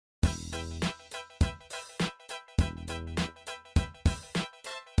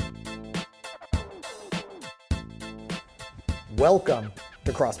Welcome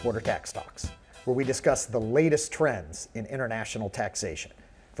to Cross-Border Tax Talks, where we discuss the latest trends in international taxation,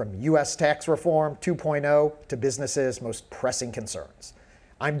 from U.S. tax reform 2.0 to businesses' most pressing concerns.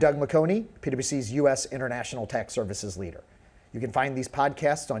 I'm Doug McHoney, PwC's U.S. International Tax Services leader. You can find these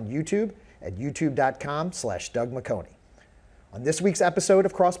podcasts on YouTube at youtube.com/Doug McHoney. On this week's episode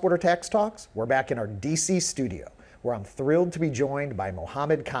of Cross-Border Tax Talks, we're back in our DC studio, where I'm thrilled to be joined by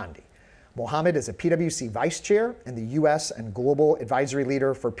Mohamed Kande. Mohamed is a PwC Vice Chair and the U.S. and Global Advisory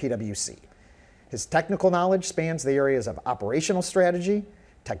Leader for PwC. His technical knowledge spans the areas of operational strategy,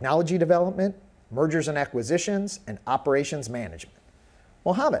 technology development, mergers and acquisitions, and operations management.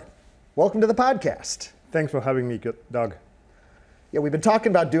 Mohamed, welcome to the podcast. Thanks for having me, Doug. Yeah, we've been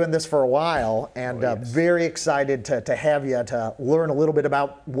talking about doing this for a while, and very excited to have you to learn a little bit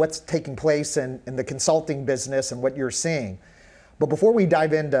about what's taking place in the consulting business and what you're seeing. But before we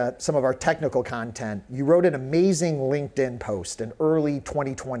dive into some of our technical content, you wrote an amazing LinkedIn post in early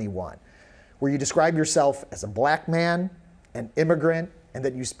 2021, where you describe yourself as a black man, an immigrant, and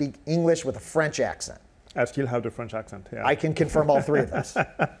that you speak English with a French accent. I still have the French accent, yeah. I can confirm all three of those.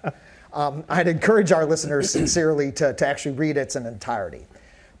 I'd encourage our listeners sincerely to actually read it in entirety.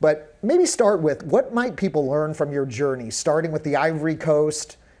 But maybe start with, what might people learn from your journey, starting with the Ivory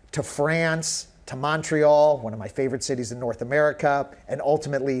Coast to France, to Montreal, one of my favorite cities in North America, and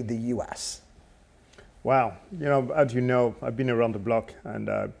ultimately the US? Wow, as you know, I've been around the block and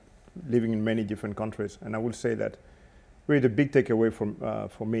living in many different countries. And I will say that really the big takeaway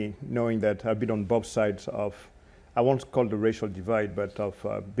for me, knowing that I've been on both sides of, I won't call the racial divide, but of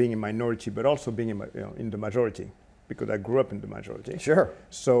being a minority, but also being in the majority, because I grew up in the majority. Sure.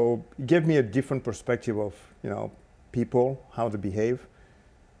 So it gave me a different perspective of people, how they behave,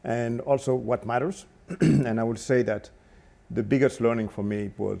 and also what matters. And I would say that the biggest learning for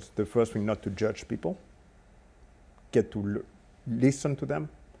me was the first thing, not to judge people, get to listen to them,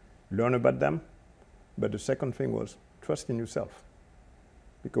 learn about them. But the second thing was trust in yourself.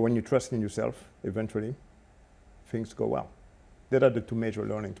 Because when you trust in yourself, eventually things go well. That are the two major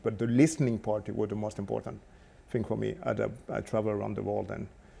learnings. But the listening part was the most important thing for me. I travel around the world and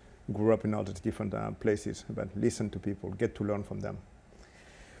grew up in all these different places, but listen to people, get to learn from them.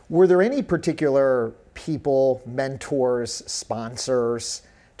 Were there any particular people, mentors, sponsors?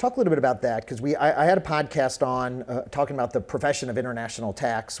 Talk a little bit about that, because I had a podcast on talking about the profession of international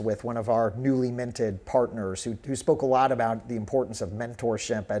tax with one of our newly minted partners who spoke a lot about the importance of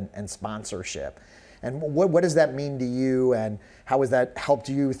mentorship and sponsorship. And what does that mean to you, and how has that helped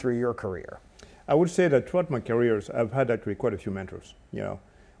you through your career? I would say that throughout my careers, I've had actually quite a few mentors.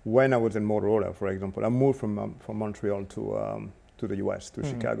 When I was in Motorola, for example, I moved from Montreal to the US, to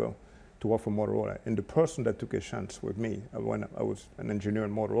Chicago, to work for Motorola. And the person that took a chance with me when I was an engineer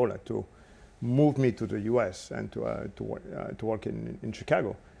in Motorola to move me to the US and to work in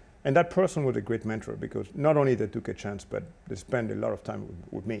Chicago. And that person was a great mentor, because not only they took a chance, but they spent a lot of time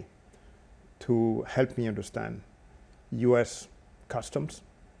with me to help me understand US customs,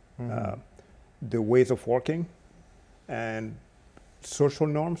 the ways of working, and social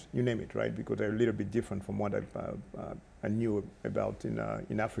norms, you name it, right? Because they're a little bit different from what I knew about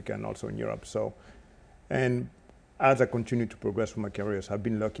in Africa and also in Europe. So, and as I continue to progress with my careers, I've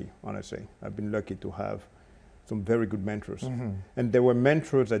been lucky, honestly. I've been lucky to have some very good mentors. And there were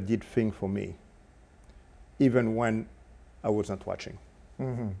mentors that did things for me, even when I was not watching,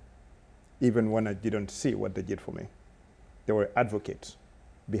 even when I didn't see what they did for me. They were advocates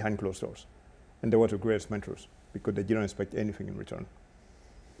behind closed doors. And they were the greatest mentors, because they didn't expect anything in return.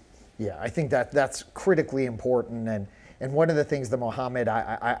 Yeah, I think that's critically important. And one of the things that, Mohamed,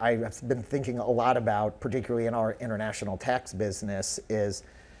 I've been thinking a lot about, particularly in our international tax business, is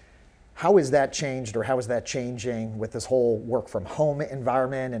how has that changed, or how is that changing with this whole work from home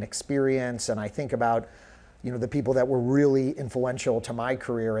environment and experience? And I think about the people that were really influential to my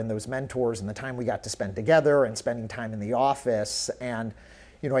career, and those mentors, and the time we got to spend together, and spending time in the office. And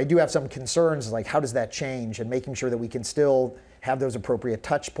I do have some concerns, like how does that change, and making sure that we can still have those appropriate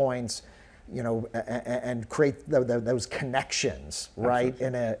touch points, and create those connections, right,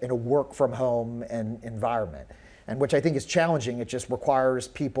 in a work from home environment, and which I think is challenging. It just requires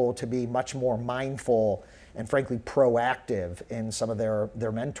people to be much more mindful and frankly proactive in some of their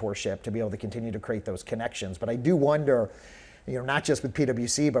mentorship to be able to continue to create those connections. But I do wonder, not just with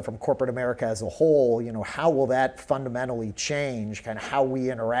PwC, but from corporate America as a whole, how will that fundamentally change kind of how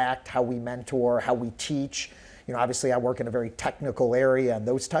we interact, how we mentor, how we teach? Obviously I work in a very technical area, and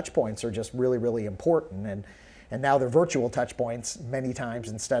those touch points are just really, really important. And now they're virtual touch points many times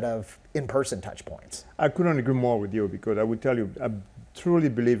instead of in-person touch points. I couldn't agree more with you, because I would tell you, I truly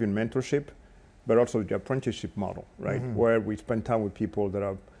believe in mentorship, but also the apprenticeship model, right? Where we spend time with people that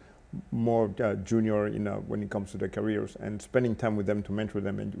are more junior, when it comes to their careers, and spending time with them to mentor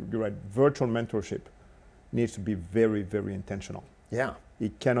them. And you're right, virtual mentorship needs to be very, very intentional. Yeah.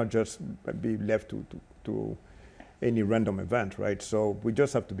 It cannot just be left to any random event, right? So we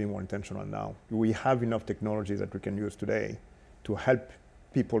just have to be more intentional now. We have enough technology that we can use today to help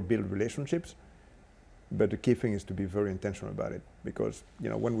people build relationships, but the key thing is to be very intentional about it, because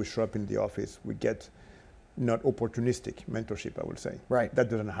when we show up in the office, we get not opportunistic mentorship, I would say. Right. That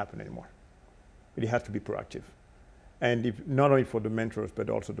doesn't happen anymore. It has to be proactive. And if, not only for the mentors, but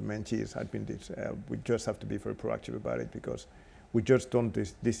also the mentees, we just have to be very proactive about it, because we just don't,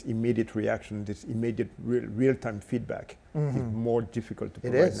 this immediate reaction, this immediate real-time feedback is more difficult to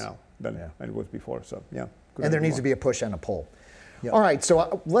provide now than it was before. So yeah. And there needs to be a push and a pull. Yep. All right,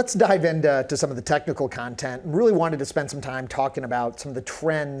 so let's dive into some of the technical content. Really wanted to spend some time talking about some of the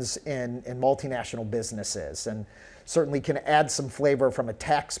trends in multinational businesses, and certainly can add some flavor from a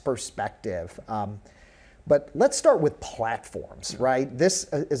tax perspective. But let's start with platforms, right? This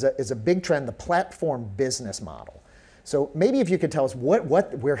is a big trend, the platform business model. So maybe if you could tell us what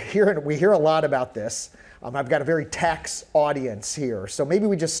we're hearing. We hear a lot about this. I've got a very tax audience here. So maybe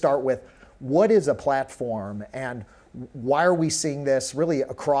we just start with, what is a platform, and why are we seeing this really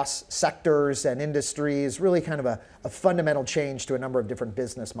across sectors and industries, really kind of a fundamental change to a number of different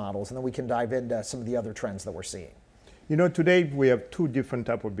business models? And then we can dive into some of the other trends that we're seeing. Today we have two different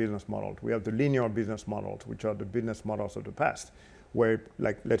types of business models. We have the linear business models, which are the business models of the past, where,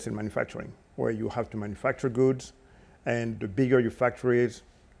 like, let's say manufacturing, where you have to manufacture goods, and the bigger your factory is,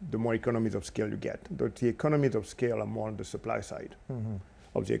 the more economies of scale you get. The economies of scale are more on the supply side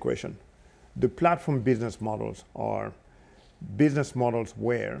of the equation. The platform business models are business models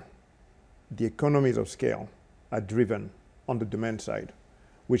where the economies of scale are driven on the demand side,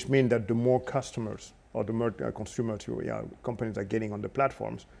 which means that the more customers or the more consumers companies are getting on the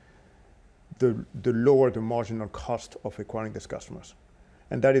platforms, the lower the marginal cost of acquiring these customers.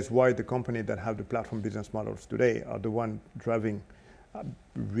 And that is why the companies that have the platform business models today are the one driving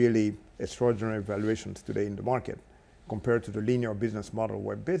really extraordinary valuations today in the market, compared to the linear business model,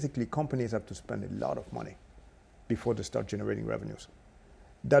 where basically companies have to spend a lot of money before they start generating revenues.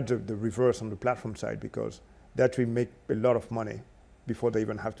 That's the reverse on the platform side, because that will make a lot of money before they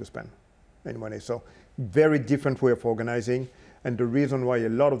even have to spend any money. So very different way of organizing. And the reason why a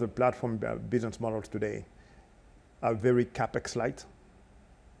lot of the platform business models today are very CapEx light,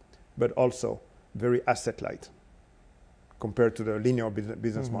 but also very asset light compared to the linear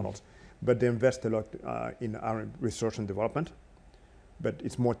business models. But they invest a lot in our research and development, but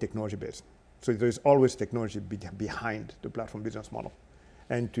it's more technology based. So there's always technology behind the platform business model.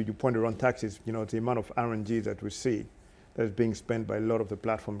 And to your point around taxes, the amount of R&D that we see that is being spent by a lot of the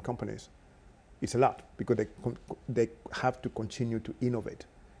platform companies, it's a lot, because they have to continue to innovate.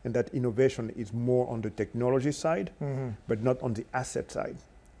 And that innovation is more on the technology side, but not on the asset side.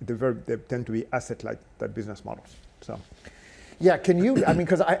 They tend to be asset light, that business models. So. Yeah, can you,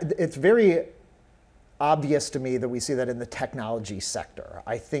 because it's very obvious to me that we see that in the technology sector.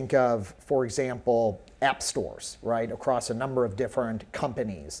 I think of, for example, app stores, right, across a number of different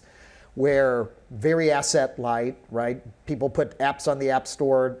companies, where very asset light, right, people put apps on the app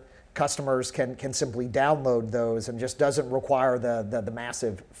store, customers can simply download those, and just doesn't require the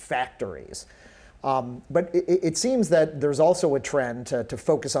massive factories. But it seems that there's also a trend to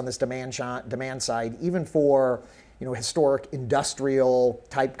focus on this demand side, even for historic industrial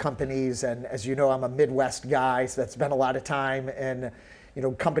type companies. And as you know, I'm a Midwest guy, so that's spent a lot of time in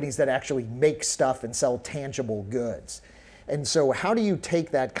companies that actually make stuff and sell tangible goods. And so how do you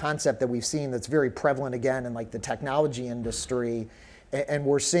take that concept that we've seen that's very prevalent again in like the technology industry, and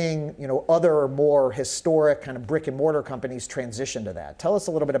we're seeing other more historic kind of brick and mortar companies transition to that? Tell us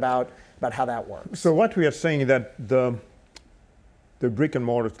a little bit about how that works. So what we are saying is that the brick and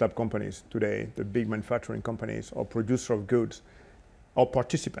mortar type companies today, the big manufacturing companies or producer of goods, are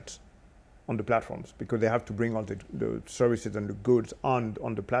participants on the platforms, because they have to bring all the services and the goods on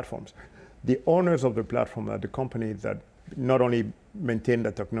the platforms. The owners of the platform are the companies that not only maintain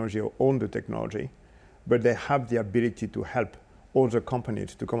the technology or own the technology, but they have the ability to help other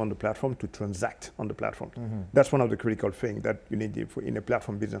companies to come on the platform to transact on the platform. That's one of the critical things that you need in a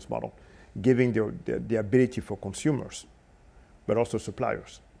platform business model, giving the ability for consumers, but also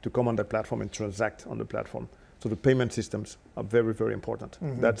suppliers, to come on the platform and transact on the platform. So the payment systems are very, very important.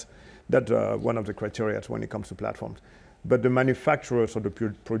 That's one of the criteria when it comes to platforms. But the manufacturers or the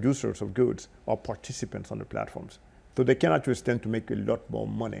producers of goods are participants on the platforms. So they can actually stand to make a lot more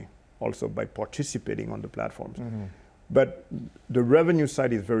money also by participating on the platforms. But the revenue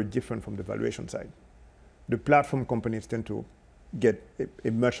side is very different from the valuation side. The platform companies tend to get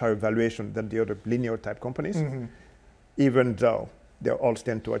a much higher valuation than the other linear type companies, even though they all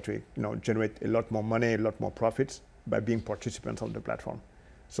tend to actually generate a lot more money, a lot more profits by being participants on the platform.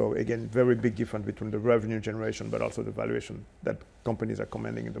 So again, very big difference between the revenue generation, but also the valuation that companies are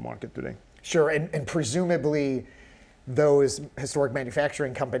commanding in the market today. Sure, and presumably those historic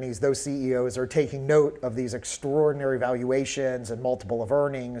manufacturing companies, those CEOs are taking note of these extraordinary valuations and multiple of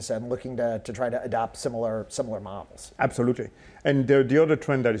earnings and looking to try to adopt similar models. Absolutely. And the other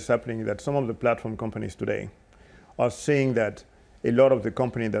trend that is happening is that some of the platform companies today are seeing that a lot of the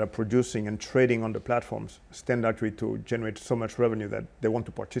companies that are producing and trading on the platforms stand actually to generate so much revenue that they want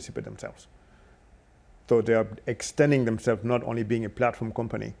to participate themselves. So they are extending themselves, not only being a platform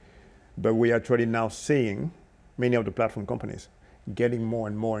company, but we are actually now seeing many of the platform companies getting more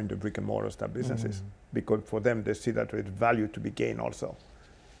and more into brick and mortar type businesses, because for them they see that there is value to be gained also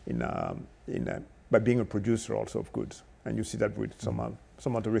by being a producer also of goods. And you see that with some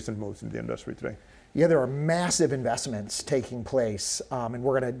of the recent moves in the industry today. Yeah, there are massive investments taking place, and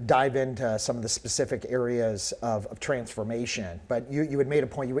we're going to dive into some of the specific areas of transformation. But you had made a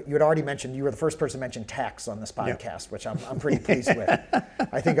point, you had already mentioned, you were the first person to mention tax on this podcast, which I'm pretty pleased with,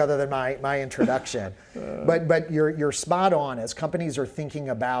 I think, other than my introduction. But you're spot on. As companies are thinking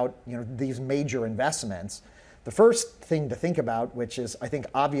about these major investments, the first thing to think about, which is I think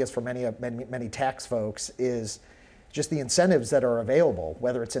obvious for many tax folks, is just the incentives that are available,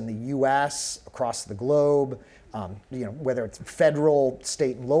 whether it's in the U.S., across the globe, whether it's federal,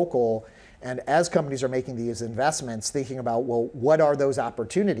 state, and local. And as companies are making these investments, thinking about, well, what are those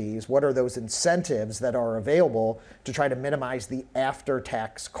opportunities? What are those incentives that are available to try to minimize the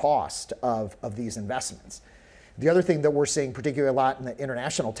after-tax cost of these investments? The other thing that we're seeing particularly a lot in the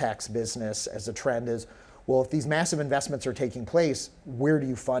international tax business as a trend is, well, if these massive investments are taking place, where do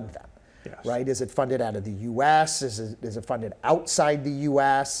you fund them? Yes. Right? Is it funded out of the U.S.? Is it funded outside the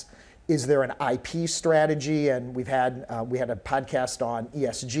U.S.? Is there an IP strategy? And we had a podcast on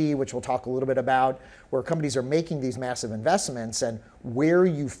ESG, which we'll talk a little bit about, where companies are making these massive investments, and where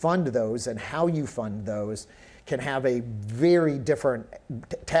you fund those and how you fund those can have a very different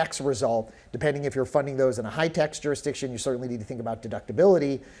tax result depending if you're funding those in a high tax jurisdiction. You certainly need to think about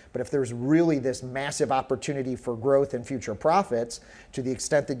deductibility, but if there's really this massive opportunity for growth and future profits, to the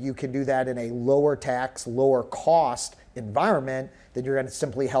extent that you can do that in a lower tax, lower cost environment, then you're going to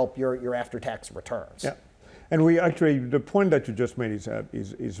simply help your after-tax returns. Yeah, and we actually, the point that you just made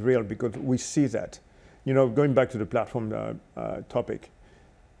is real, because we see that. Going back to the platform topic,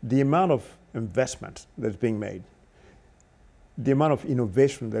 the amount of investment that's being made, the amount of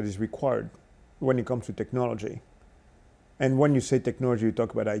innovation that is required when it comes to technology. And when you say technology, you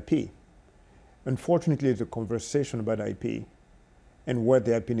talk about IP. Unfortunately, the conversation about IP and where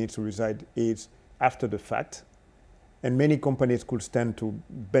the IP needs to reside is after the fact. And many companies could stand to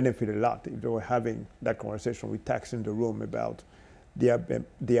benefit a lot if they were having that conversation with tax in the room about the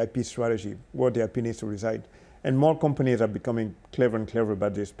IP strategy, where the IP needs to reside. And more companies are becoming clever and clever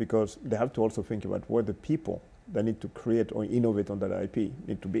about this, because they have to also think about where the people that need to create or innovate on that IP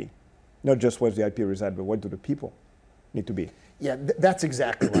need to be. Not just where the IP resides, but where do the people need to be. Yeah, that's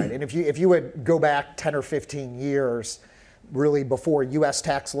exactly right. And if you would go back 10 or 15 years, really before U.S.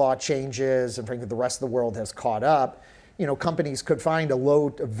 tax law changes and frankly the rest of the world has caught up, companies could find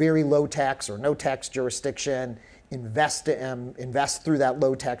a very low tax or no tax jurisdiction, invest through that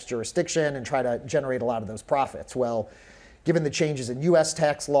low tax jurisdiction and try to generate a lot of those profits. Well, given the changes in U.S.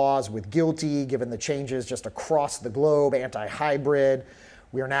 tax laws with GILTI, given the changes just across the globe, anti-hybrid,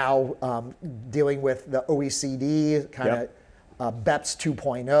 we are now dealing with the OECD kind of BEPS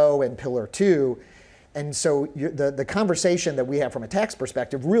 2.0 and Pillar 2. And so the conversation that we have from a tax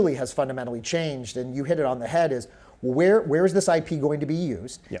perspective really has fundamentally changed. And you hit it on the head is, where is this IP going to be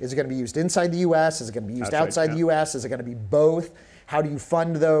used? Yep. Is it going to be used inside the U.S.? Is it going to be used outside the U.S.? Is it going to be both? How do you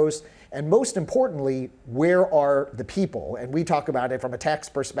fund those? And most importantly, where are the people? And we talk about it from a tax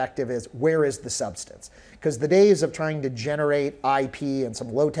perspective is, where is the substance? Because the days of trying to generate IP in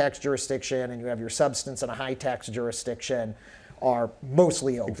some low tax jurisdiction and you have your substance in a high tax jurisdiction are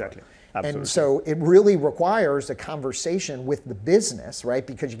mostly over. Exactly. Absolutely. And so it really requires a conversation with the business, right?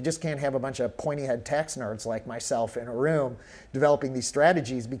 Because you just can't have a bunch of pointy head tax nerds like myself in a room developing these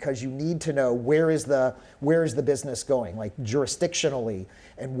strategies, because you need to know where is the business going, like jurisdictionally,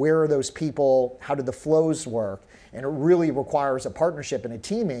 and where are those people, how do the flows work? And it really requires a partnership and a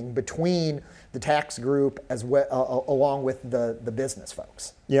teaming between the tax group as well, along with the business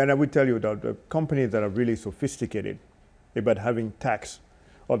folks. Yeah, and I would tell you that the companies that are really sophisticated about having tax,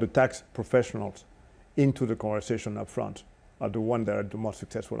 or the tax professionals into the conversation up front are the ones that are the most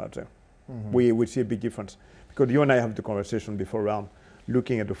successful out there. We see a big difference. Because you and I have the conversation before around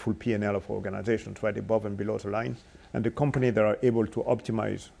looking at the full P&L of organizations, right, above and below the line. And the company that are able to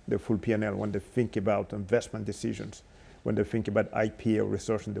optimize the full P&L when they think about investment decisions, when they think about IP or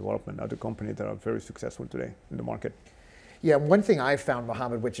research and development, are the companies that are very successful today in the market. Yeah, one thing I've found,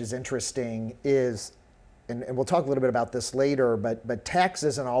 Mohamed, which is interesting is, and we'll talk a little bit about this later, but tax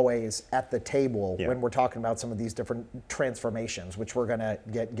isn't always at the table when we're talking about some of these different transformations, which we're going to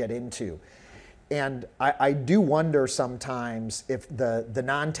get into. And I do wonder sometimes if the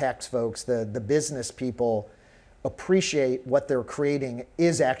non-tax folks, the business people, appreciate what they're creating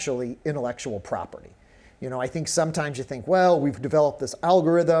is actually intellectual property. You know, I think sometimes you think, well, we've developed this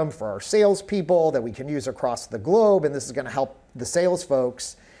algorithm for our salespeople that we can use across the globe, and this is going to help the sales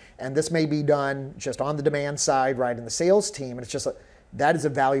folks. And this may be done just on the demand side, right, in the sales team. And it's just that is a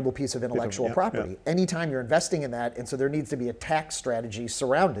valuable piece of intellectual property. Anytime you're investing in that, and so there needs to be a tax strategy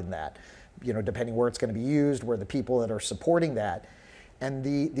surrounding that, you know, depending where it's going to be used, where the people that are supporting that. And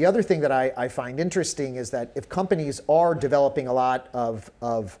the other thing that I find interesting is that if companies are developing a lot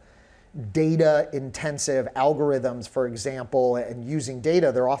of data-intensive algorithms, for example, and using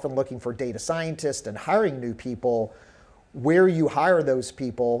data, they're often looking for data scientists and hiring new people. Where you hire those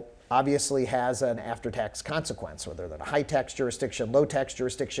people obviously has an after-tax consequence, whether they're in a high-tax jurisdiction, low-tax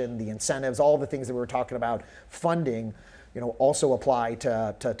jurisdiction, the incentives, all the things that we were talking about, funding, you know, also apply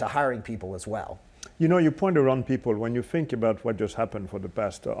to hiring people as well. You know, you point around people, when you think about what just happened for the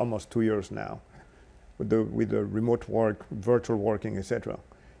past almost 2 years now, with the remote work, virtual working, etc.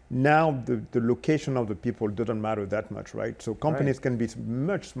 Now the location of the people doesn't matter that much, right? So companies can be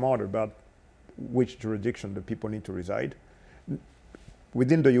much smarter about which jurisdiction the people need to reside.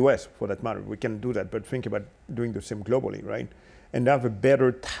 Within the US, for that matter, we can do that, but think about doing the same globally, right? And have a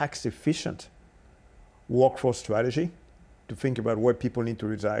better tax-efficient workforce strategy to think about where people need to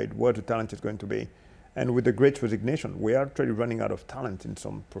reside, where the talent is going to be. And with the Great Resignation, we are actually running out of talent in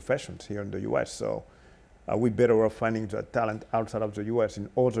some professions here in the US. So are we better off finding that talent outside of the US in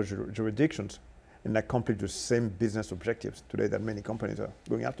other jurisdictions and accomplish the same business objectives today that many companies are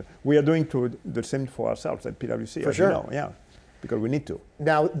going after? We are doing the same for ourselves at PwC. For sure. You know, yeah, because we need to.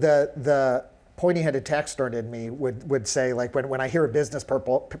 Now, the pointy-headed tax nerd in me would say, like, when I hear a business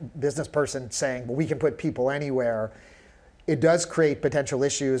person saying, well, we can put people anywhere, it does create potential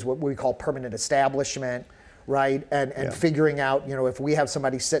issues, what we call permanent establishment, right? And figuring out, you know, if we have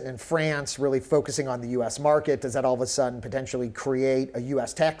somebody sitting in France really focusing on the US market, does that all of a sudden potentially create a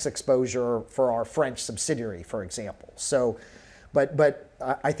US tax exposure for our French subsidiary, for example? So, but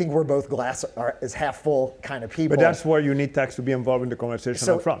I think we're both glass is half full kind of people. But that's where you need tax to be involved in the conversation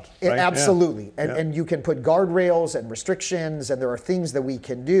up front, right? Absolutely. And you can put guardrails and restrictions, and there are things that we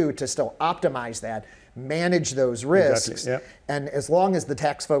can do to still optimize that, manage those risks. Exactly. And as long as the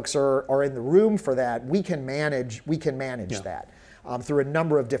tax folks are in the room for that, we can manage that through a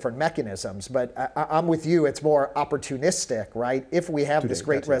number of different mechanisms. But I'm with you, it's more opportunistic, right? If we have this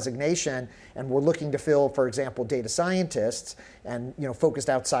great resignation and we're looking to fill, for example, data scientists and, you know, focused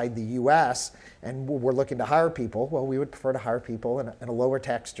outside the US, and we're looking to hire people, well, we would prefer to hire people in a lower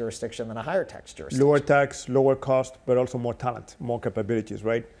tax jurisdiction than a higher tax jurisdiction. Lower tax, lower cost, but also more talent, more capabilities,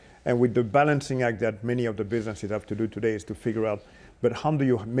 right? And with the balancing act that many of the businesses have to do today is to figure out, but how do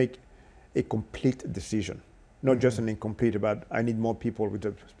you make a complete decision? Not just an incomplete about, I need more people with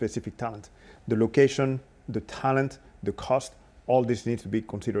a specific talent. The location, the talent, the cost, all this needs to be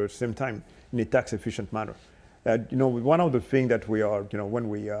considered at the same time in a tax efficient manner. You know, one of the things that we are, you know, when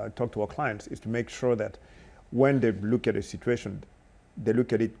we talk to our clients is to make sure that when they look at a situation, they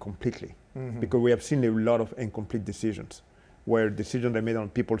look at it completely. Because we have seen a lot of incomplete decisions, where decisions they made on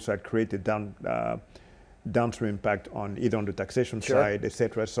people's side created downstream impact on either on the taxation side,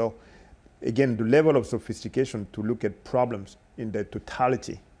 etc. So again, the level of sophistication to look at problems in their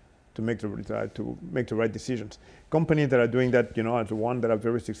totality to make the right decisions. Companies that are doing that, you know, are the ones that are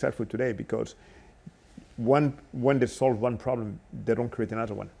very successful today, because when they solve one problem, they don't create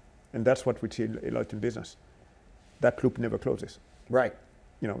another one. And that's what we see a lot in business. That loop never closes. Right.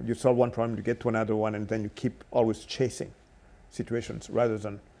 You know, you solve one problem, you get to another one, and then you keep always chasing situations rather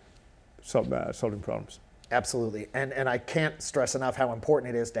than solving problems. Absolutely. And I can't stress enough how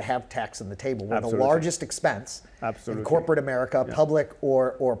important it is to have tax on the table. We're the largest expense in corporate America, public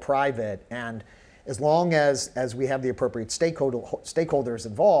or private. And as long as we have the appropriate stakeholders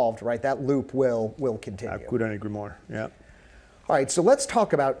involved, right, that loop will continue. I couldn't agree more. Yeah. All right, so let's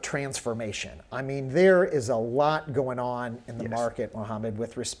talk about transformation. I mean, there is a lot going on in the market, Mohamed,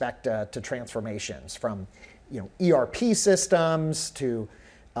 with respect to transformations, from, you know, ERP systems to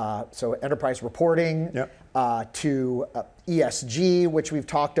so enterprise reporting, to ESG, which we've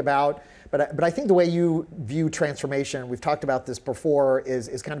talked about. But I think the way you view transformation, we've talked about this before,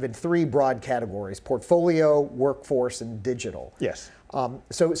 is kind of in three broad categories: portfolio, workforce, and digital. Yes.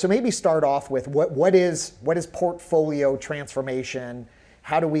 So maybe start off with what is portfolio transformation?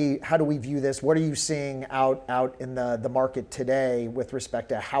 How do we view this? What are you seeing out in the market today with respect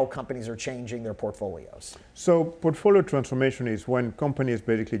to how companies are changing their portfolios? So portfolio transformation is when companies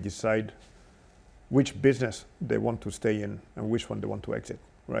basically decide which business they want to stay in and which one they want to exit,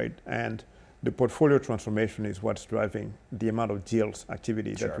 right? And the portfolio transformation is what's driving the amount of deals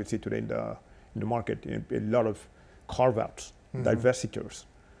activity that we see today in the market. A lot of carve-outs, divestitures,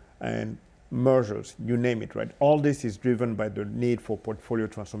 and mergers, you name it, right? All this is driven by the need for portfolio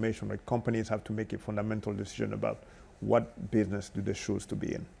transformation, right? Companies have to make a fundamental decision about what business do they choose to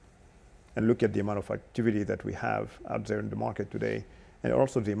be in. And look at the amount of activity that we have out there in the market today, and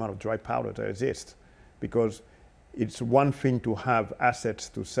also the amount of dry powder that exists. Because it's one thing to have assets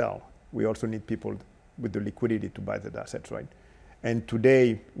to sell. We also need people with the liquidity to buy the assets, right? And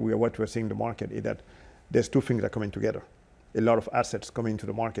today, what we're seeing in the market is that there's two things that are coming together. A lot of assets coming into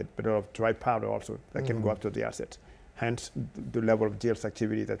the market, but a lot of dry powder also that can go after the assets. Hence, the level of deals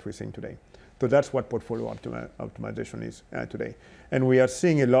activity that we're seeing today. So that's what portfolio optimization is today. And we are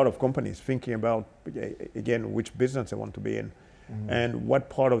seeing a lot of companies thinking about, again, which business they want to be in and what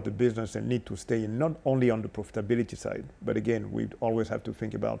part of the business they need to stay in, not only on the profitability side, but again, we always have to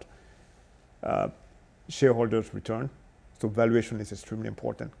think about shareholders' return. So valuation is extremely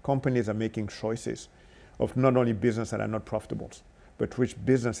important. Companies are making choices of not only business that are not profitable, but which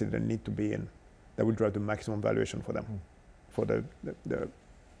businesses they need to be in that will drive the maximum valuation for them, for the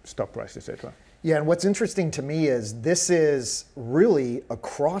stock price, etc. Yeah, and what's interesting to me is this is really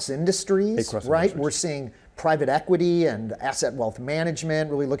across industries, right? We're seeing private equity and asset wealth management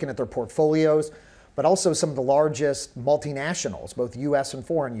really looking at their portfolios, but also some of the largest multinationals, both US and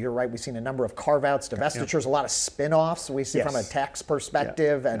foreign. You're right, we've seen a number of carve-outs, divestitures, a lot of spin-offs we see from a tax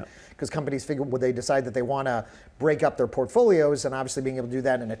perspective, and because companies figure, well, they decide that they want to break up their portfolios, and obviously being able to do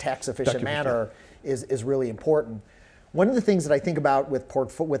that in a tax-efficient manner is really important. One of the things that I think about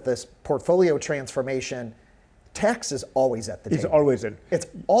with this portfolio transformation, tax is always at the table. It's always in. It's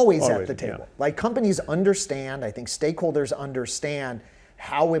always at the table. Like companies understand, I think stakeholders understand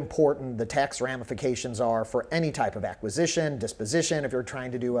how important the tax ramifications are for any type of acquisition, disposition, if you're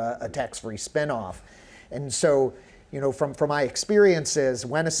trying to do a tax-free spin-off. And so, you know, from my experiences,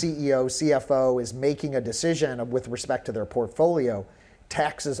 when a CEO, CFO is making a decision with respect to their portfolio,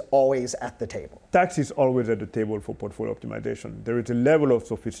 tax is always at the table. Tax is always at the table for portfolio optimization. There is a level of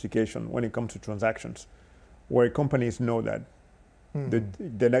sophistication when it comes to transactions where companies know that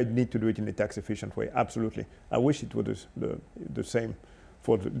they need to do it in a tax-efficient way. Absolutely. I wish it was the same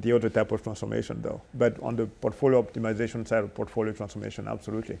for the other type of transformation, though. But on the portfolio optimization side of portfolio transformation,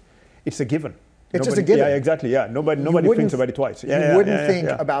 absolutely. It's a given. It's just a given. Yeah, exactly. Yeah, nobody thinks about it twice. You wouldn't think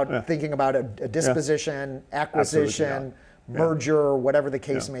about thinking about a disposition, acquisition, merger, whatever the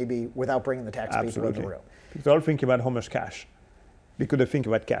case may be, without bringing the tax people in the room. People all think about how much cash, because they think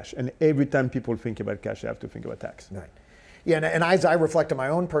about cash. And every time people think about cash, they have to think about tax. Right. Yeah, and as I reflect on my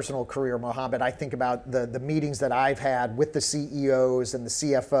own personal career, Mohamed, I think about the meetings that I've had with the CEOs and the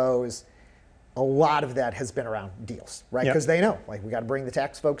CFOs. A lot of that has been around deals, right? Because they know, like, we got to bring the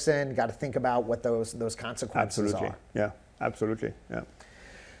tax folks in, got to think about what those consequences are. Yeah, absolutely. Yeah.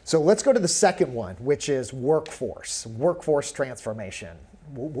 So let's go to the second one, which is workforce transformation.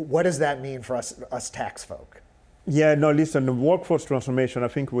 What does that mean for us tax folk? Yeah, no, listen, the workforce transformation, I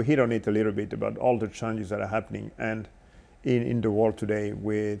think we hit on it a little bit about all the changes that are happening and in the world today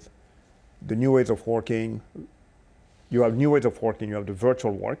with the new ways of working. You have new ways of working, you have the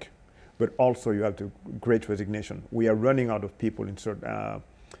virtual work, but also you have the great resignation. We are running out of people in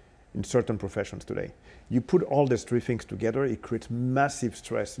certain professions today. You put all these three things together, it creates massive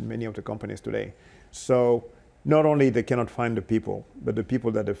stress in many of the companies today. So not only they cannot find the people, but the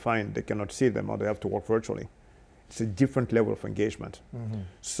people that they find, they cannot see them or they have to work virtually. It's a different level of engagement.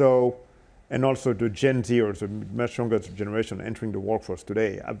 So, and also the Gen Zers, the much younger generation entering the workforce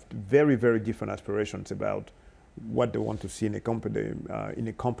today, have very, very different aspirations about what they want to see in a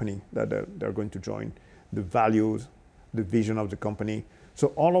company that they're going to join, the values, the vision of the company. So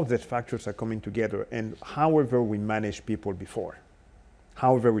all of these factors are coming together, and however we manage people before,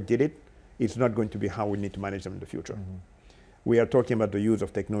 however we did it, it's not going to be how we need to manage them in the future. We are talking about the use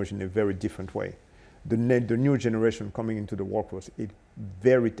of technology in a very different way. The new generation coming into the workforce is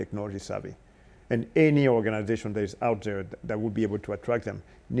very technology savvy. And any organization that is out there that will be able to attract them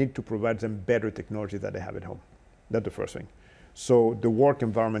need to provide them better technology that they have at home. That's the first thing. So the work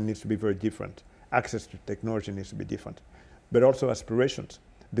environment needs to be very different. Access to technology needs to be different, but also aspirations,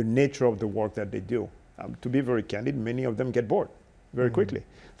 the nature of the work that they do. To be very candid, many of them get bored very quickly.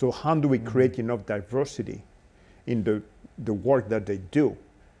 So how do we create enough diversity in the work that they do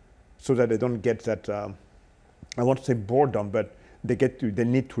so that they don't get that, I won't say boredom, but they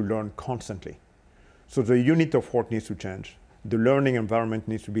need to learn constantly. So the unit of work needs to change. The learning environment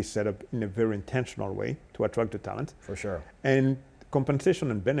needs to be set up in a very intentional way to attract the talent. For sure. And compensation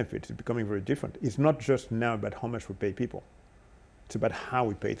and benefits is becoming very different. It's not just now about how much we pay people. It's about how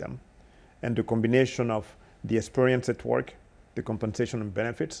we pay them. And the combination of the experience at work, the compensation and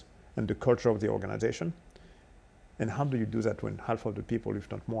benefits, and the culture of the organization. And how do you do that when half of the people, if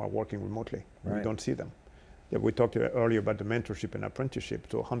not more, are working remotely? Right. We don't see them. Yeah, we talked earlier about the mentorship and apprenticeship.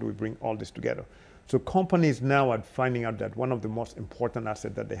 So how do we bring all this together? So companies now are finding out that one of the most important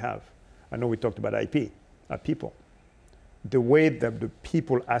assets that they have, I know we talked about IP, are people. The way that the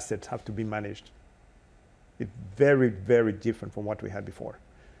people assets have to be managed is very, very different from what we had before.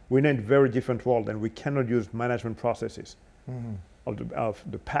 We're in a very different world, and we cannot use management processes of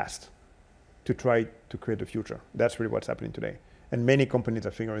the past to try to create the future. That's really what's happening today. And many companies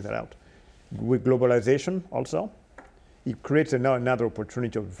are figuring that out. With globalization also, it creates another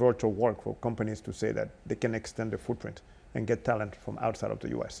opportunity of virtual work for companies to say that they can extend their footprint and get talent from outside of the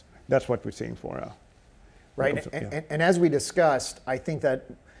US. That's what we're seeing for. Right, and as we discussed, I think that,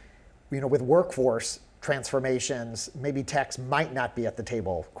 with workforce transformations, maybe tax might not be at the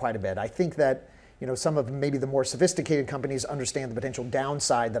table quite a bit. I think that, some of maybe the more sophisticated companies understand the potential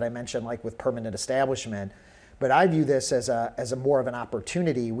downside that I mentioned, like with permanent establishment. But I view this as a more of an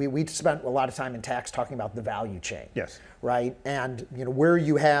opportunity. We spent a lot of time in tax talking about the value chain. Yes. Right, and where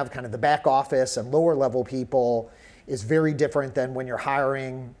you have kind of the back office and lower level people is very different than when you're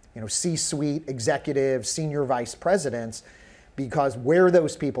hiring, C-suite executives, senior vice presidents, because where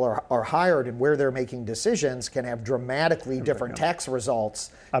those people are hired and where they're making decisions can have dramatically different tax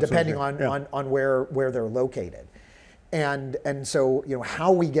results. Absolutely. Depending on where they're located. And so,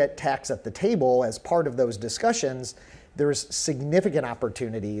 how we get tax at the table as part of those discussions, there's significant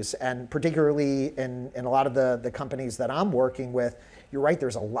opportunities, and particularly in a lot of the companies that I'm working with, you're right,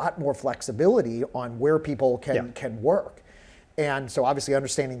 there's a lot more flexibility on where people can work. And so obviously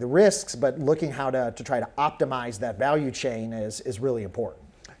understanding the risks, but looking how to try to optimize that value chain is really important.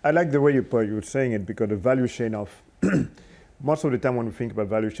 I like the way you were saying it, because the value chain of, most of the time when we think about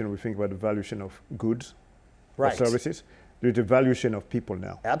value chain, we think about the value chain of goods. Right. Services. There's a value chain of people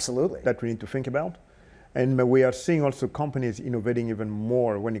now. Absolutely. That we need to think about. And we are seeing also companies innovating even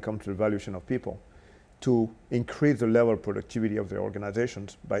more when it comes to the value chain of people to increase the level of productivity of their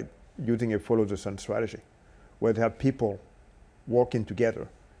organizations by using a follow the sun strategy, where they have people working together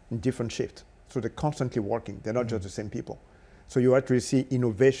in different shifts. So they're constantly working. They're not just the same people. So you actually see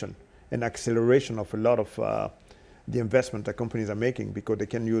innovation and acceleration of a lot of the investment that companies are making, because they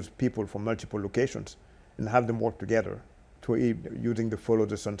can use people from multiple locations and have them work together using the follow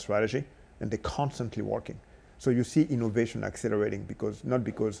the sun strategy, and they're constantly working. So you see innovation accelerating because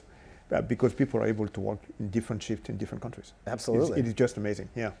people are able to work in different shifts in different countries. Absolutely. It is just amazing,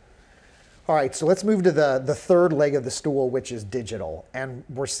 yeah. All right, so let's move to the third leg of the stool, which is digital. And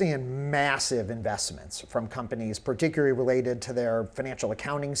we're seeing massive investments from companies, particularly related to their financial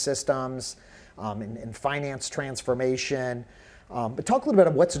accounting systems, in finance transformation. But talk a little bit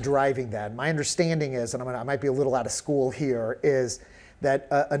about what's driving that. My understanding is, and I might be a little out of school here, is that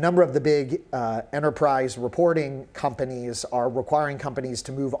a number of the big enterprise reporting companies are requiring companies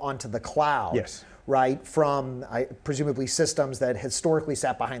to move onto the cloud. Yes. Right, from presumably systems that historically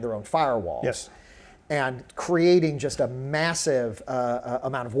sat behind their own firewalls. Yes. And creating just a massive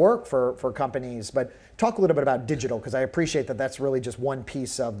amount of work for companies. But talk a little bit about digital, because I appreciate that that's really just one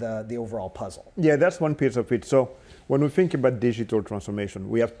piece of the overall puzzle. Yeah, that's one piece of it. So when we think about digital transformation,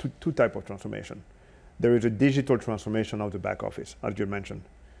 we have two types of transformation. There is a digital transformation of the back office, as you mentioned,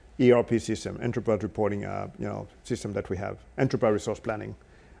 ERP system, enterprise reporting, system that we have, enterprise resource planning,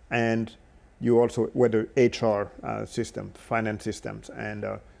 and you also, whether HR system, finance systems, and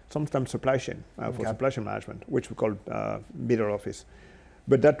sometimes supply chain for supply chain management, which we call middle office.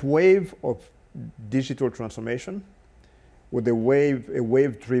 But that wave of digital transformation was a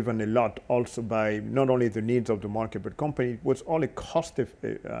wave driven a lot also by not only the needs of the market, but company. It was all it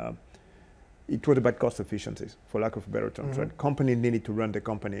was about cost efficiencies, for lack of better terms. Right? Companies needed to run the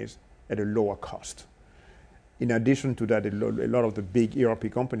companies at a lower cost. In addition to that, a lot of the big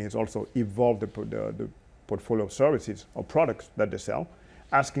ERP companies also evolved the portfolio of services or products that they sell,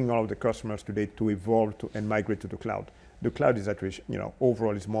 asking all of the customers today to evolve and migrate to the cloud. The cloud is actually,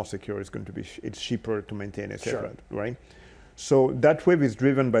 overall is more secure. It's cheaper to maintain, etc. Sure. Right? So that wave is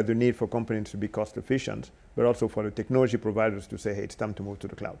driven by the need for companies to be cost efficient, but also for the technology providers to say, hey, it's time to move to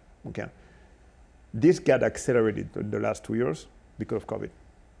the cloud. Okay. This got accelerated in the last 2 years because of COVID,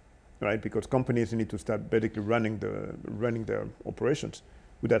 right? Because companies need to start basically running their operations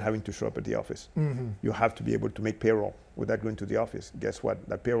without having to show up at the office. Mm-hmm. You have to be able to make payroll without going to the office. Guess what?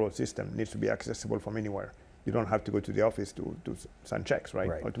 That payroll system needs to be accessible from anywhere. You don't have to go to the office to sign checks, right?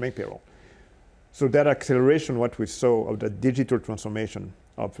 Or to make payroll. So that acceleration, what we saw of the digital transformation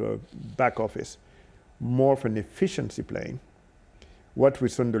of the back office, more of an efficiency play, what we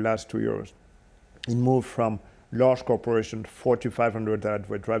saw in the last 2 years, it moved from large corporations, 4,500 that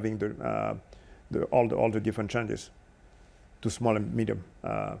were driving all the different changes, to small and medium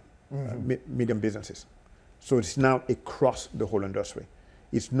medium businesses. So it's now across the whole industry.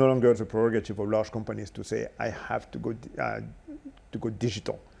 It's no longer the prerogative of large companies to say, I have to go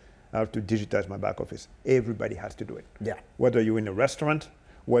digital. I have to digitize my back office. Everybody has to do it. Yeah. Whether you're in a restaurant,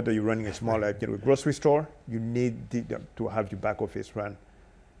 whether you're running a small grocery store, you need to have your back office run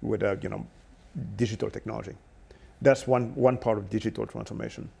with digital technology. That's one part of digital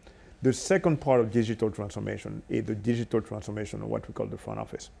transformation. The second part of digital transformation is the digital transformation of what we call the front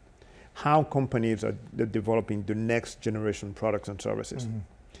office. How companies are developing the next generation products and services. Mm-hmm.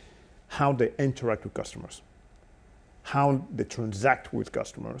 How they interact with customers. How they transact with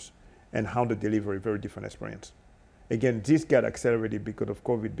customers, and how they deliver a very different experience. Again, this got accelerated because of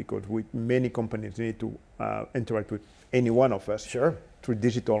COVID, because many companies need to interact with any one of us through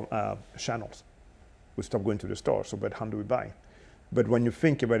digital channels. We stop going to the store, so but how do we buy? But when you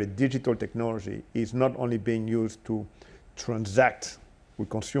think about it, digital technology is not only being used to transact with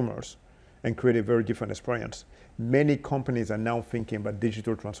consumers and create a very different experience. Many companies are now thinking about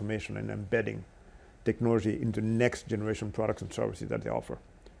digital transformation and embedding technology into next generation products and services that they offer.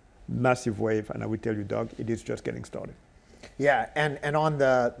 Massive wave, and I will tell you, Doug, it is just getting started. Yeah, and on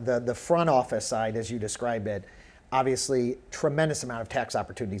the front office side, as you described it, obviously tremendous amount of tax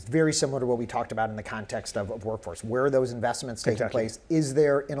opportunities, very similar to what we talked about in the context of workforce. Where are those investments taking place? Is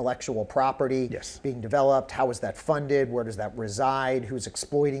there intellectual property being developed? How is that funded? Where does that reside? Who's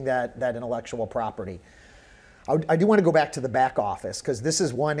exploiting that intellectual property? I do want to go back to the back office, because this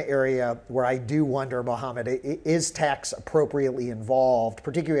is one area where I do wonder, Mohamed, is tax appropriately involved,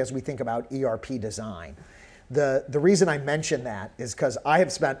 particularly as we think about ERP design? The reason I mention that is because I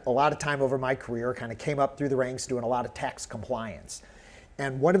have spent a lot of time over my career, kind of came up through the ranks doing a lot of tax compliance.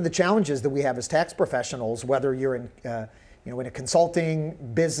 And one of the challenges that we have as tax professionals, whether you're in in a consulting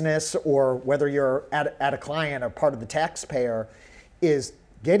business or whether you're at a client or part of the taxpayer, is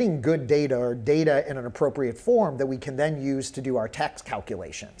getting good data or data in an appropriate form that we can then use to do our tax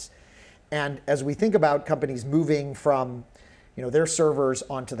calculations. And as we think about companies moving from their servers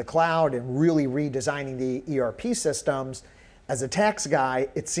onto the cloud and really redesigning the ERP systems, as a tax guy,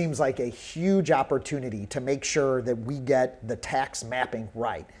 it seems like a huge opportunity to make sure that we get the tax mapping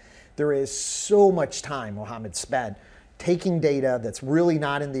right. There is so much time, Mohamed, spent taking data that's really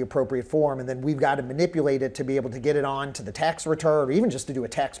not in the appropriate form, and then we've got to manipulate it to be able to get it on to the tax return, or even just to do a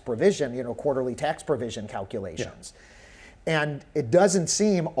tax provision, quarterly tax provision calculations. Yeah. And it doesn't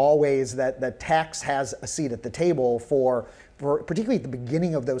seem always that tax has a seat at the table for particularly at the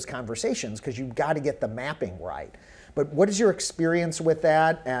beginning of those conversations, because you've got to get the mapping right. But what is your experience with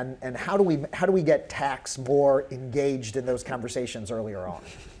that, and how do we get tax more engaged in those conversations earlier on?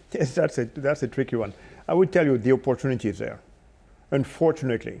 Yes, that's a tricky one. I would tell you the opportunity is there.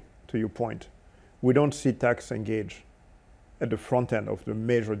 Unfortunately, to your point, we don't see tax engage at the front end of the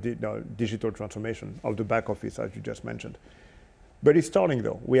major digital transformation of the back office, as you just mentioned. But it's starting,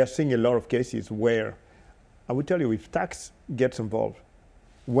 though. We are seeing a lot of cases where, I would tell you, if tax gets involved,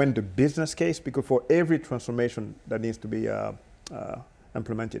 when the business case, because for every transformation that needs to be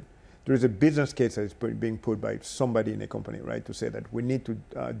implemented, there is a business case that is being put by somebody in a company, right, to say that we need to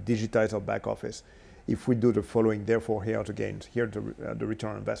digitize our back office. If we do the following, therefore, here are the gains, here are the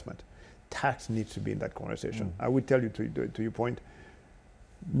return on investment. Tax needs to be in that conversation. I would tell you, to your point,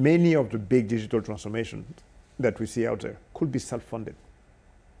 many of the big digital transformations that we see out there could be self-funded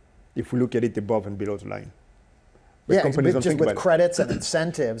if we look at it above and below the line. But companies just with credits and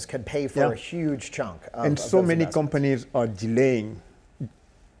incentives can pay for a huge chunk of and so many companies are delaying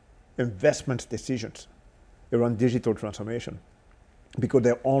investment decisions around digital transformation because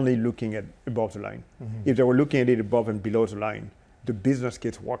they're only looking at above the line. Mm-hmm. If they were looking at it above and below the line, the business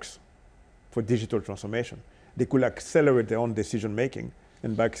case works for digital transformation. They could accelerate their own decision making,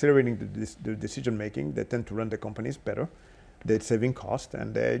 and by accelerating the decision making, they tend to run the companies better. They're saving cost,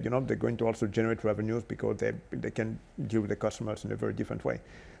 and they're going to also generate revenues because they can deal with the customers in a very different way.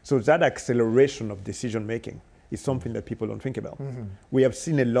 So that acceleration of decision making is something that people don't think about. We have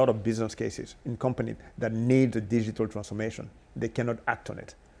seen a lot of business cases in companies that need a digital transformation. They cannot act on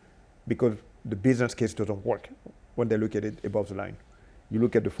it because the business case doesn't work when they look at it above the line. You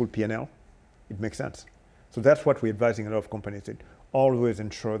look at the full P&L, it makes sense. So that's what we're advising a lot of companies to always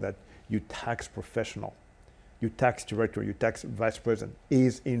ensure that your tax professional, your tax director, your tax vice president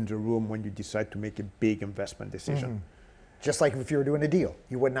is in the room when you decide to make a big investment decision. Just like if you were doing a deal,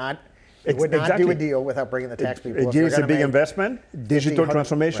 you would not do Exactly. a deal without bringing the tax people. A deal is a big investment. Digital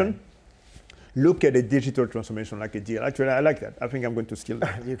transformation. Right. Look at a digital transformation like a deal. Actually, I like that. I think I'm going to steal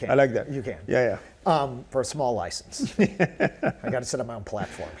that. You can. I like that. You can. Yeah. For a small license. I got to set up my own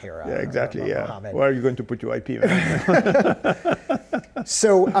platform here. Yeah, exactly. Mohamed. Where are you going to put your IP?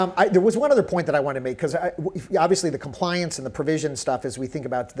 So there was one other point that I wanted to make, because obviously the compliance and the provision stuff as we think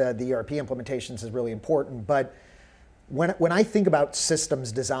about the ERP implementations is really important. But when I think about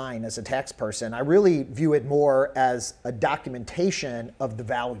systems design as a tax person, I really view it more as a documentation of the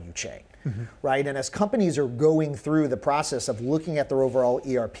value chain. Right? And as companies are going through the process of looking at their overall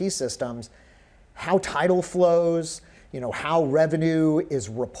ERP systems, how title flows, how revenue is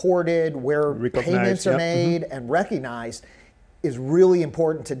reported, where payments are made and recognized is really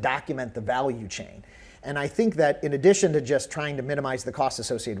important to document the value chain. And I think that in addition to just trying to minimize the costs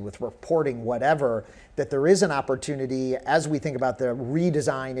associated with reporting whatever, that there is an opportunity as we think about the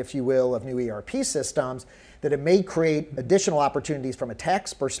redesign, if you will, of new ERP systems, that it may create additional opportunities from a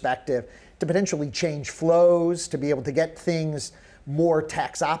tax perspective to potentially change flows, to be able to get things more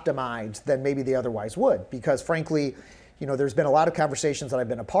tax optimized than maybe they otherwise would. Because frankly, there's been a lot of conversations that I've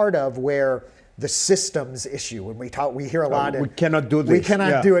been a part of where the systems issue, when we hear a lot we cannot do this. We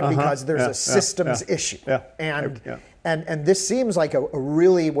cannot do it because there's a systems issue. And this seems like a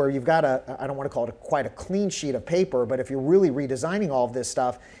really, where you've got I don't want to call it quite a clean sheet of paper, but if you're really redesigning all of this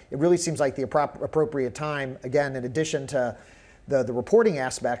stuff, it really seems like the appropriate time, again, in addition to the reporting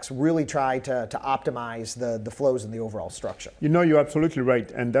aspects, really try to optimize the flows and the overall structure. You're absolutely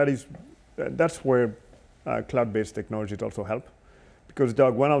right. And that's where cloud-based technologies also help. Because,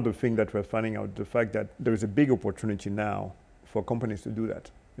 Doug, one of the things that we're finding out, the fact that there is a big opportunity now for companies to do that,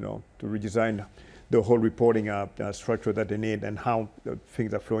 to redesign the whole reporting structure that they need and how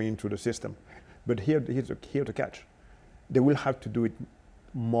things are flowing into the system. But here's the catch. They will have to do it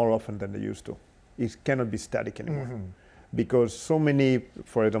more often than they used to. It cannot be static anymore. Because so many,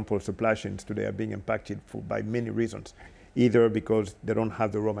 for example, supply chains today are being impacted by many reasons. Either because they don't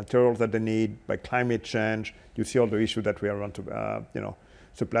have the raw materials that they need, by climate change. You see all the issues that we are around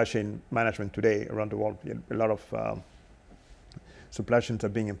supply chain management today around the world. A lot of supply chains are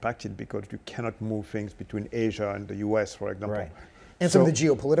being impacted because you cannot move things between Asia and the US, for example. Right. And some of the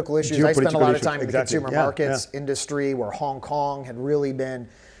geopolitical issues. I spent a lot of time in the consumer markets industry, where Hong Kong had really been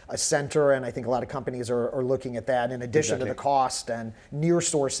a center, and I think a lot of companies are looking at that in addition to the cost and near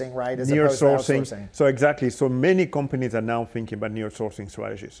sourcing, right? As opposed to outsourcing. So exactly. So many companies are now thinking about near sourcing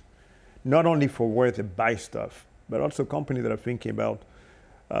strategies, not only for where they buy stuff, but also companies that are thinking about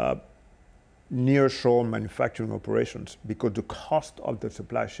near-shore manufacturing operations, because the cost of the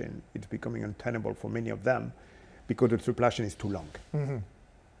supply chain is becoming untenable for many of them because the supply chain is too long.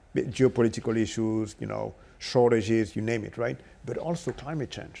 Geopolitical issues, shortages, you name it, right? But also climate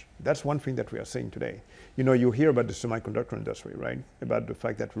change. That's one thing that we are seeing today. You hear about the semiconductor industry, right? About the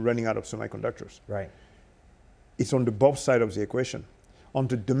fact that we're running out of semiconductors. Right. It's on the both sides of the equation. On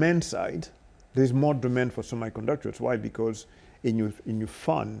the demand side, there's more demand for semiconductors. Why? Because in your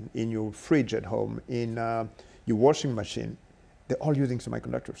phone, in your fridge at home, in your washing machine, they're all using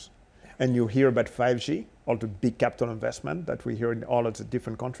semiconductors. And you hear about 5G, all the big capital investment that we hear in all of the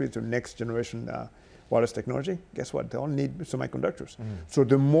different countries, the next generation wireless technology. Guess what? They all need semiconductors. So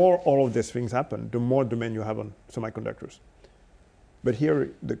the more all of these things happen, the more demand you have on semiconductors. But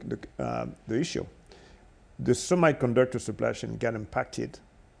here, the issue, the semiconductor supply chain got impacted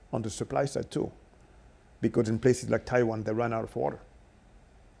on the supply side too, because in places like Taiwan, they ran out of water.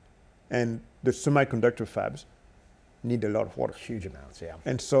 And the semiconductor fabs need a lot of water. Huge amounts, yeah.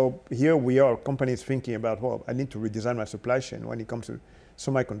 And so here we are, companies thinking about, well, I need to redesign my supply chain when it comes to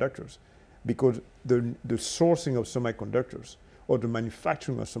semiconductors, because the sourcing of semiconductors or the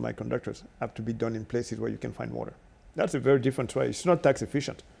manufacturing of semiconductors have to be done in places where you can find water. That's a very different way. It's not tax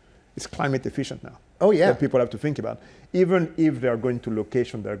efficient. It's climate efficient now. Oh, yeah. That people have to think about. Even if they are going to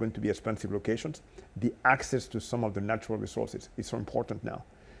locations that are going to be expensive locations, the access to some of the natural resources is so important now.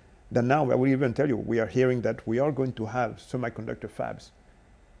 Then now, I will even tell you, we are hearing that we are going to have semiconductor fabs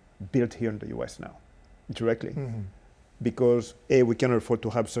built here in the US now, directly. Because A, we cannot afford to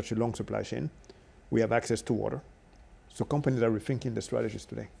have such a long supply chain. We have access to water. So companies are rethinking the strategies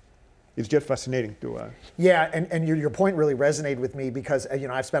today. it's just fascinating to. Yeah, and your point really resonated with me because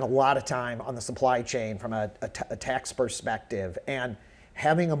I've spent a lot of time on the supply chain from a tax perspective, and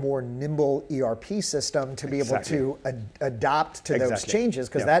having a more nimble ERP system to be able to adopt to those changes,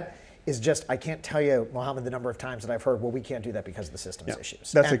 because that is just, I can't tell you, Mohamed, the number of times that I've heard, well, we can't do that because of the systems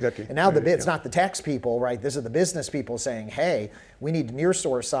issues. That's exactly. And now it's not the tax people, right? This is the business people saying, hey, we need to near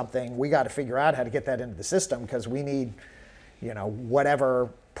source something. We got to figure out how to get that into the system because we need,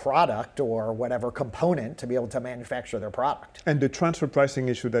 whatever product or whatever component to be able to manufacture their product. And the transfer pricing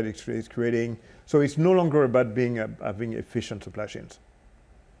issue that it's creating, so it's no longer about having efficient supply chains.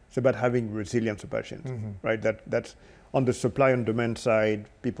 It's about having resilient supply chains, right? That's on the supply and demand side.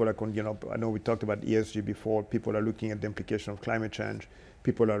 People are, I know we talked about ESG before. People are looking at the implication of climate change.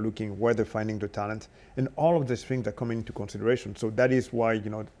 People are looking where they're finding the talent, and all of these things are coming into consideration. So that is why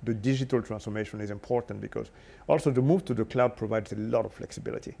the digital transformation is important, because also the move to the cloud provides a lot of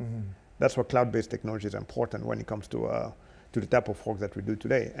flexibility. That's why cloud-based technology is important when it comes to the type of work that we do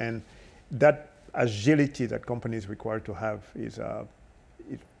today, and that agility that companies require to have is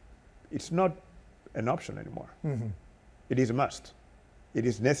it's not an option anymore. It is a must. It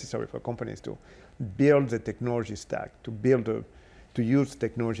is necessary for companies to build the technology stack, to use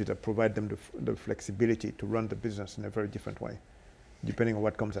technology that provide them the flexibility to run the business in a very different way, depending on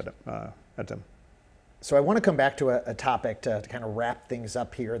what comes at them. So I want to come back to a topic to kind of wrap things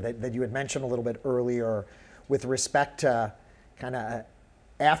up here that you had mentioned a little bit earlier with respect to kind of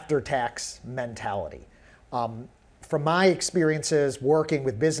after-tax mentality. From my experiences working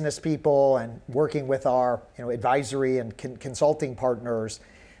with business people and working with our advisory and consulting partners,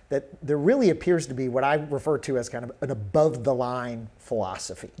 that there really appears to be what I refer to as kind of an above-the-line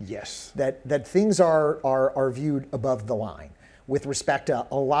philosophy. Yes. That things are viewed above the line with respect to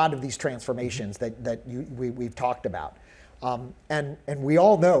a lot of these transformations that we've talked about. And we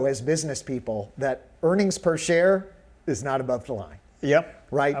all know as business people that earnings per share is not above the line. Yep.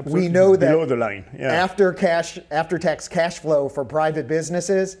 Right. Absolutely. We know that below the line. Yeah. After-tax cash flow for private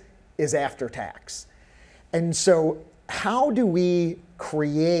businesses is after tax. And so how do we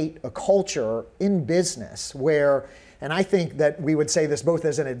create a culture in business where, and I think that we would say this both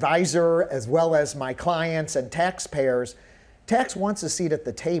as an advisor as well as my clients and taxpayers, tax wants a seat at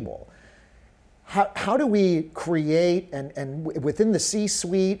the table. How do we create, and within the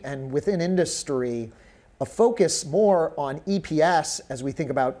C-suite and within industry, a focus more on EPS as we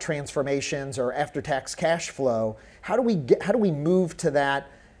think about transformations or after-tax cash flow? How do we move to that,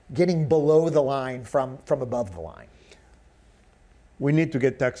 getting below the line from above the line? We need to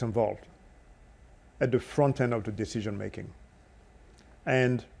get tax involved at the front end of the decision making,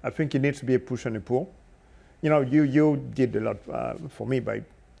 and I think it needs to be a push and a pull. You did a lot for me by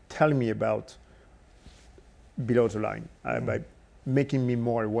telling me about below the line, by making me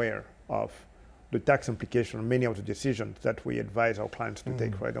more aware of the tax implication of many of the decisions that we advise our clients to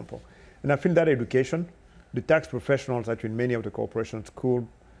take, for example. And I think that education, the tax professionals that in many of the corporations could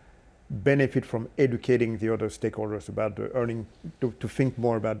benefit from educating the other stakeholders about the earning, to think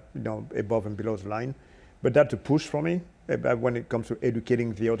more about above and below the line. But that's a push for me when it comes to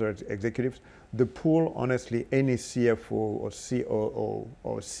educating the other executives. The pull, honestly, any CFO or COO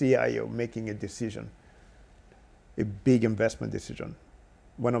or CIO making a decision, a big investment decision,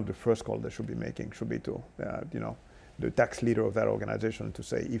 one of the first calls they should be making should be to, the tax leader of that organization to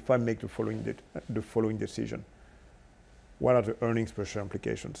say, if I make the following decision, what are the earnings per share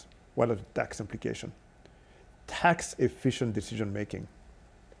implications? What are the tax implications? Tax efficient decision making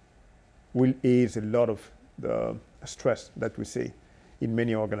will ease a lot of the stress that we see in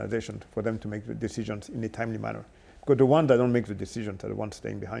many organizations for them to make the decisions in a timely manner. Because the ones that don't make the decisions are the ones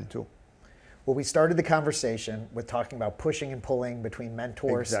staying behind too. Well, we started the conversation with talking about pushing and pulling between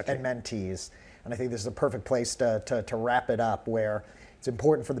mentors and mentees. And I think this is a perfect place to wrap it up, where it's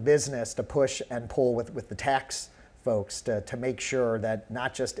important for the business to push and pull with the tax folks to make sure that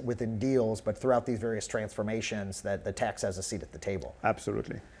not just within deals, but throughout these various transformations, that the tax has a seat at the table.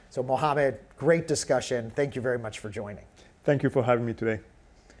 Absolutely. So Mohamed, great discussion. Thank you very much for joining. Thank you for having me today.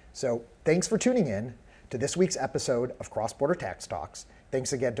 So thanks for tuning in to this week's episode of Cross Border Tax Talks.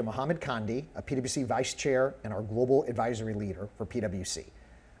 Thanks again to Mohamed Kande, a PwC Vice Chair and our Global Advisory Leader for PwC.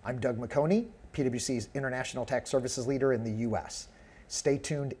 I'm Doug McHoney, PwC's International Tax Services Leader in the US. Stay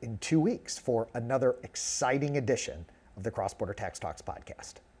tuned in 2 weeks for another exciting edition of the Cross Border Tax Talks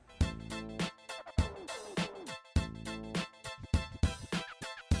podcast.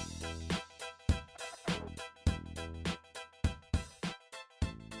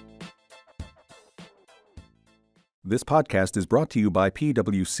 This podcast is brought to you by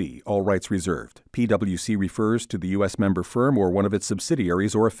PwC, all rights reserved. PwC refers to the U.S. member firm or one of its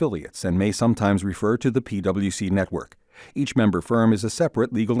subsidiaries or affiliates and may sometimes refer to the PwC network. Each member firm is a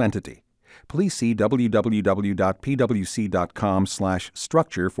separate legal entity. Please see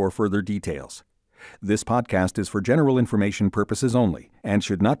www.pwc.com/structure for further details. This podcast is for general information purposes only and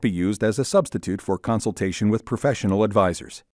should not be used as a substitute for consultation with professional advisors.